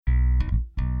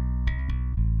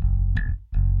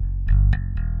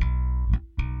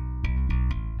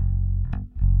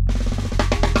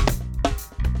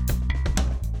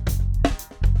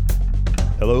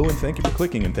Hello, and thank you for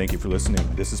clicking, and thank you for listening.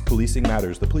 This is Policing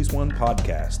Matters, the Police One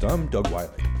podcast. I'm Doug Wiley.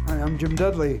 Hi, I'm Jim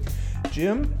Dudley.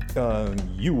 Jim,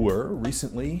 you were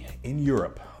recently in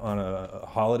Europe on a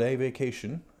holiday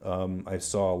vacation. I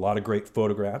saw a lot of great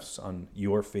photographs on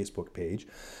your Facebook page.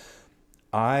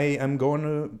 I am going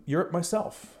to Europe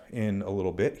myself in a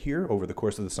little bit here over the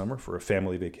course of the summer for a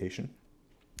family vacation.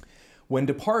 When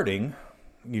departing,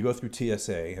 you go through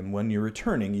TSA, and when you're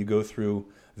returning, you go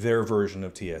through their version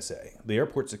of TSA, the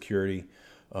airport security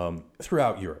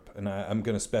throughout Europe. And I'm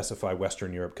going to specify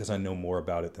Western Europe because I know more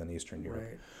about it than Eastern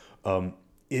Europe. Right.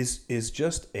 Is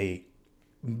just a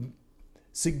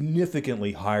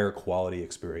significantly higher quality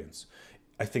experience.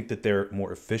 I think that they're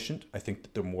more efficient. I think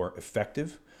that they're more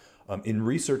effective. In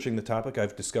researching the topic,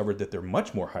 I've discovered that they're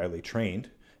much more highly trained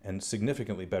and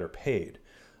significantly better paid.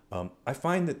 I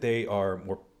find that they are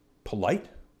more polite,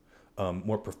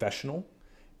 more professional,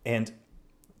 and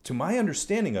to my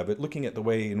understanding of it, looking at the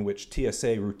way in which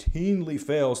TSA routinely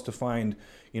fails to find,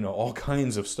 all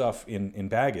kinds of stuff in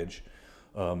baggage,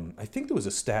 I think there was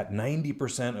a stat: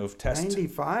 90% of tests,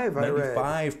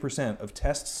 95% of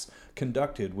tests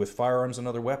conducted with firearms and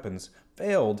other weapons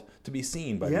failed to be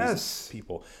seen by these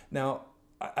people. Now,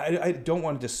 I don't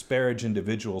want to disparage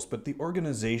individuals, but the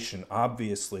organization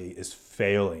obviously is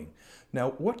failing.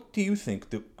 Now, what do you think,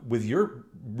 that with your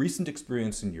recent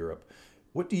experience in Europe,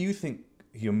 what do you think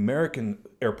the American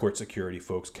airport security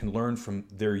folks can learn from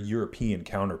their European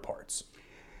counterparts?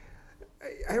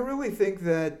 I really think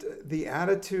that the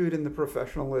attitude and the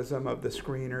professionalism of the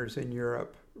screeners in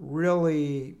Europe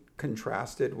really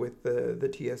contrasted with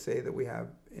the TSA that we have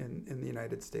in the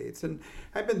United States. And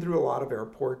I've been through a lot of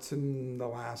airports in the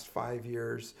last 5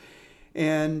 years.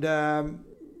 And,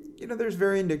 there's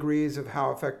varying degrees of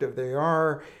how effective they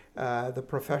are. The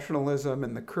professionalism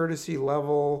and the courtesy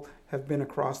level have been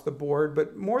across the board.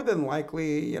 But more than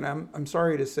likely, I'm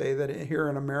sorry to say that here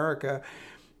in America,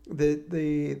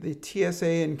 the TSA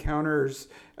encounters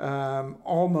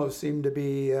almost seem to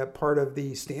be part of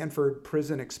the Stanford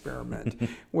prison experiment,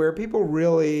 where people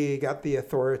really got the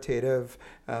authoritative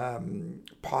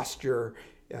posture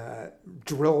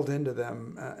drilled into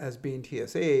them as being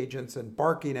TSA agents, and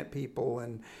barking at people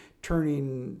and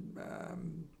turning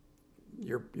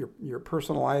your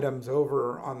personal items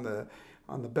over on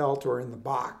the belt or in the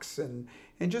box, and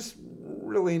just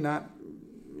really not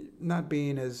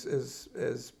being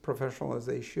as professional as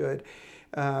they should.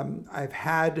 I've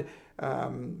had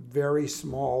very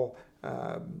small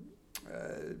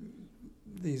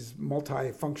these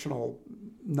multifunctional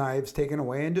knives taken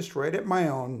away and destroyed at my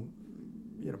own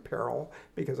peril,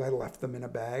 because I left them in a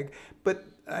bag. But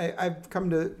I've come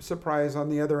to surprise on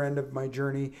the other end of my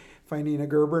journey finding a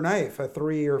Gerber knife, a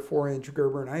 3 or 4 inch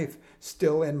Gerber knife,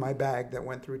 still in my bag that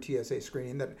went through TSA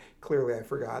screening that clearly I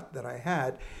forgot that I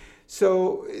had.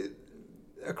 So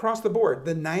across the board,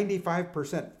 the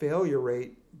 95% failure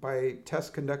rate by tests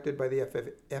conducted by the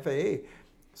FAA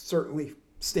certainly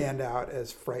stand out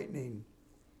as frightening.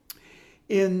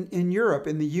 In Europe,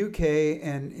 in the UK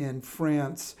and in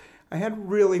France, I had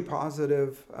really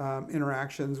positive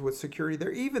interactions with security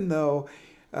there, even though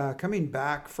coming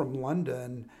back from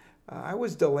London, I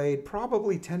was delayed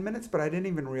probably 10 minutes, but I didn't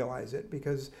even realize it,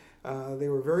 because they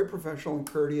were very professional and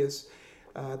courteous.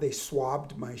 They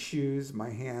swabbed my shoes, my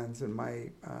hands, and my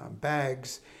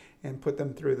bags, and put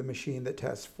them through the machine that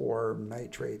tests for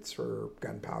nitrates or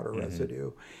gunpowder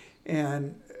residue.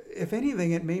 And if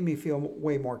anything, it made me feel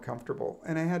way more comfortable.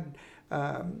 And I had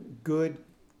good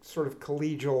sort of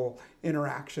collegial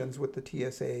interactions with the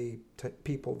TSA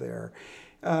people there.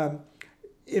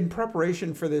 In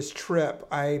preparation for this trip,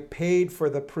 I paid for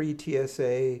the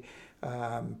pre-TSA,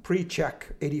 pre-check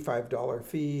 $85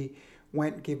 fee,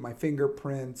 gave my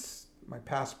fingerprints, my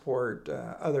passport,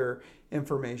 other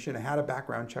information. I had a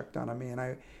background check done on me, and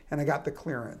I got the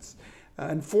clearance.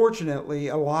 Unfortunately,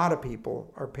 a lot of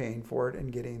people are paying for it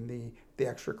and getting the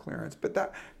extra clearance. But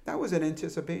that was in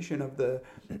anticipation of the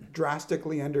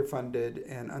drastically underfunded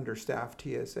and understaffed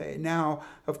TSA. Now,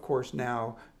 of course,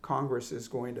 Congress is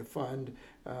going to fund,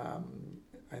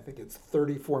 I think it's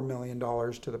 $34 million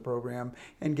to the program,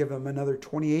 and give them another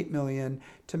 $28 million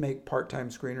to make part-time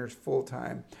screeners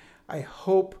full-time. I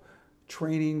hope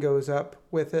training goes up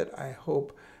with it. I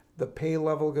hope the pay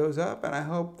level goes up, and I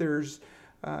hope there's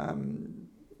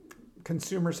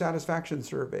consumer satisfaction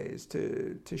surveys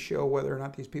to show whether or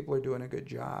not these people are doing a good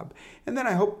job. And then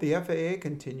I hope the FAA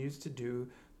continues to do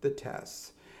the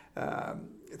tests.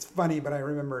 It's funny, but I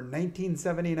remember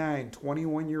 1979,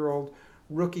 21-year-old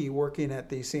rookie working at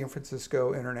the San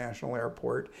Francisco International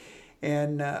Airport,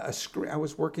 and I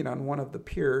was working on one of the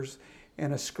piers,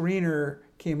 and a screener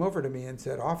came over to me and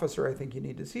said, "Officer, I think you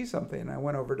need to see something." And I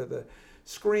went over to the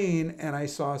screen and I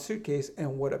saw a suitcase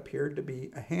and what appeared to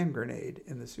be a hand grenade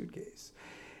in the suitcase.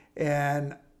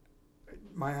 And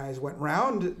my eyes went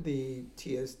round. The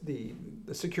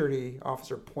security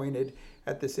officer pointed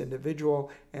at this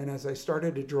individual, and as I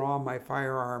started to draw my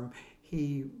firearm,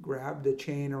 he grabbed a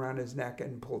chain around his neck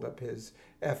and pulled up his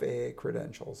FAA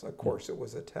credentials. Of course, it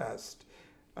was a test,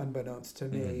 unbeknownst to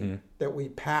me, that we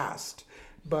passed.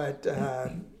 But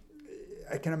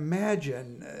I can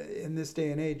imagine in this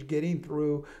day and age getting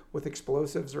through with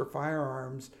explosives or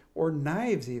firearms or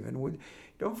knives even.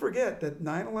 Don't forget that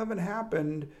 9/11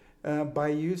 happened by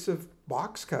use of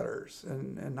box cutters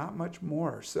and not much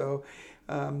more. So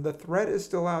the threat is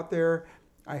still out there.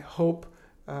 I hope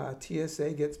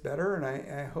TSA gets better, and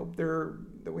I hope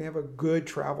that we have a good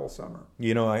travel summer.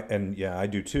 I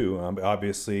do too.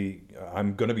 Obviously,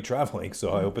 I'm going to be traveling,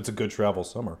 so I hope it's a good travel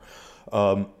summer.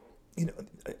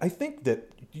 I think that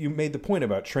you made the point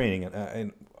about training,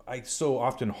 and I so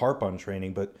often harp on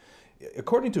training, but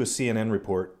according to a CNN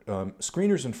report,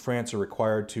 screeners in France are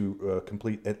required to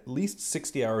complete at least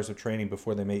 60 hours of training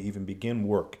before they may even begin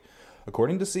work.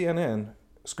 According to CNN,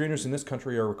 screeners in this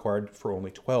country are required for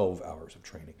only 12 hours of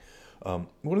training.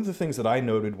 One of the things that I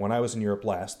noted when I was in Europe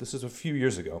last, this is a few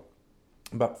years ago,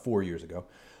 about 4 years ago,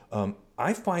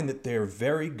 I find that they're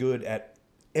very good at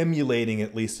emulating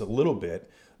at least a little bit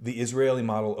the Israeli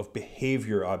model of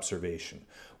behavior observation.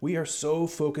 We are so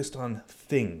focused on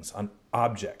things, on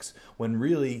objects, when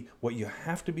really what you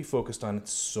have to be focused on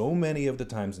so many of the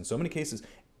times, in so many cases,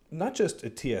 not just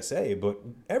at TSA, but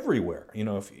everywhere.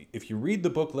 If you read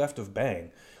the book Left of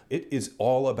Bang, it is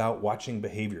all about watching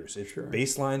behaviors. It's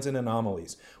baselines and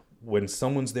anomalies. When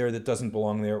someone's there that doesn't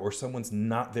belong there, or someone's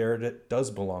not there that does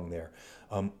belong there.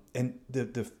 And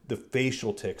the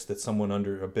facial tics that someone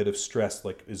under a bit of stress,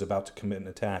 like, is about to commit an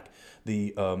attack,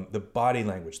 the body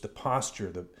language, the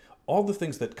posture, all the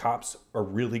things that cops are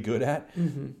really good at,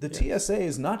 TSA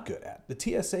is not good at. The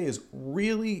TSA is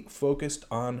really focused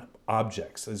on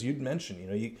objects, as you'd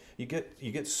mentioned. You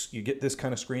get this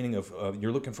kind of screening of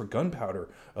you're looking for gunpowder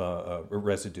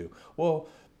residue. Well,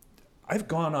 I've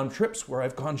gone on trips where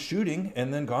I've gone shooting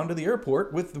and then gone to the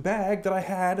airport with the bag that I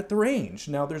had at the range.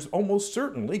 Now, there's almost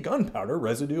certainly gunpowder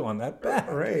residue on that bag,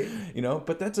 right?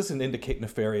 But that doesn't indicate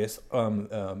nefarious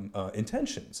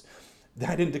intentions.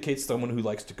 That indicates someone who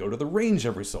likes to go to the range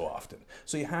every so often.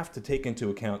 So you have to take into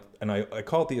account, and I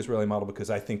call it the Israeli model because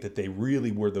I think that they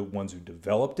really were the ones who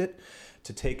developed it,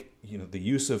 to take the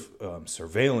use of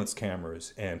surveillance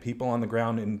cameras and people on the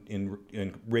ground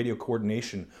in radio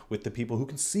coordination with the people who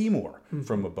can see more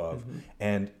from above,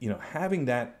 and having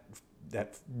that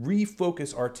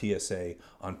refocus our TSA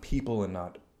on people and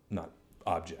not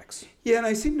objects. Yeah, and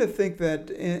I seem to think that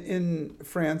in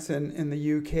France and in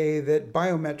the UK that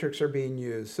biometrics are being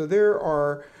used. So there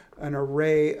are an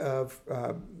array of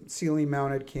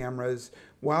ceiling-mounted cameras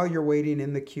while you're waiting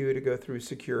in the queue to go through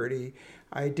security.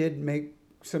 I did make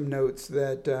some notes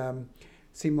that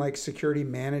seemed like security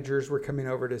managers were coming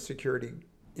over to security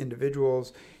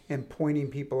individuals and pointing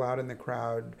people out in the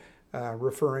crowd,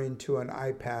 referring to an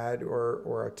iPad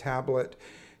or a tablet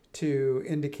to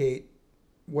indicate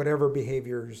whatever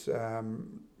behaviors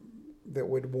that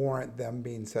would warrant them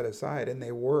being set aside, and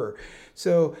they were.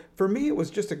 So for me, it was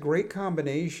just a great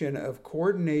combination of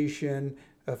coordination,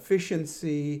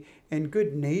 efficiency, and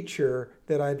good nature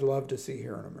that I'd love to see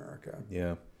here in America.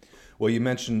 Yeah. Well, you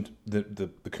mentioned the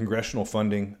congressional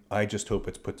funding. I just hope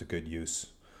it's put to good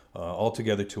use.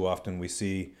 Altogether, too often we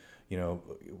see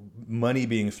money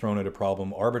being thrown at a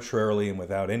problem arbitrarily and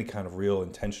without any kind of real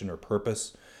intention or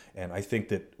purpose. And I think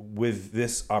that with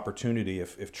this opportunity,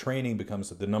 if training becomes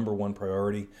the number one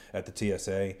priority at the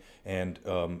TSA, and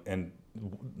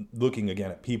looking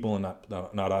again at people and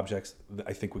not objects,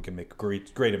 I think we can make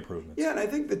great improvements. Yeah, and I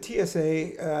think the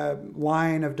TSA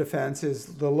line of defense is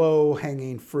the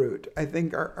low-hanging fruit. I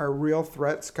think our real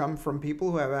threats come from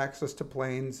people who have access to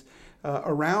planes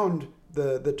around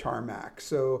the tarmac.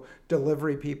 So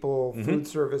delivery people, food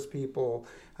service people,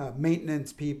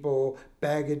 maintenance people,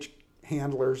 baggage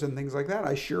handlers and things like that.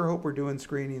 I sure hope we're doing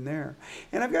screening there.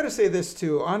 And I've got to say this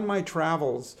too, on my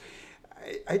travels,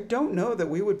 I don't know that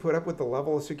we would put up with the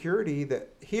level of security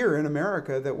that here in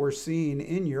America that we're seeing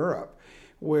in Europe,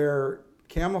 where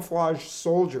camouflage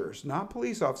soldiers, not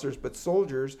police officers, but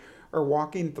soldiers, are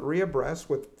walking three abreast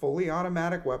with fully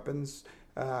automatic weapons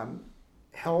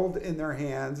held in their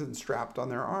hands and strapped on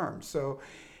their arms. So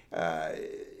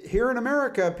here in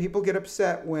America, people get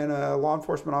upset when a law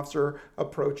enforcement officer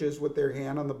approaches with their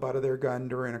hand on the butt of their gun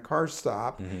during a car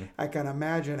stop. I can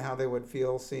imagine how they would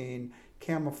feel seeing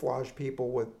camouflage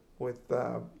people with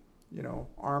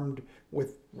armed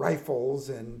with rifles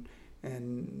and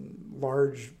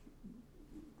large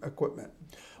equipment.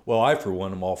 Well, I for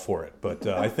one am all for it, but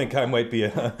I think I might be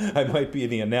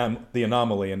the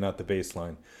anomaly and not the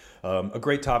baseline. A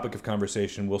great topic of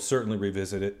conversation. We'll certainly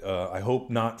revisit it. I hope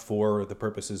not for the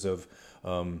purposes of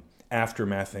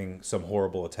aftermathing some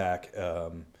horrible attack.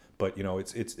 But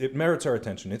it merits our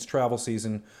attention. It's travel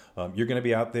season. You're going to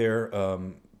be out there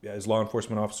as law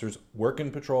enforcement officers working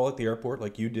patrol at the airport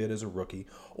like you did as a rookie,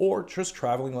 or just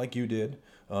traveling like you did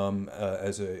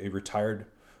as a retired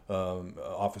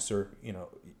officer.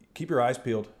 Keep your eyes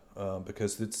peeled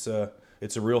because it's a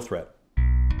real threat.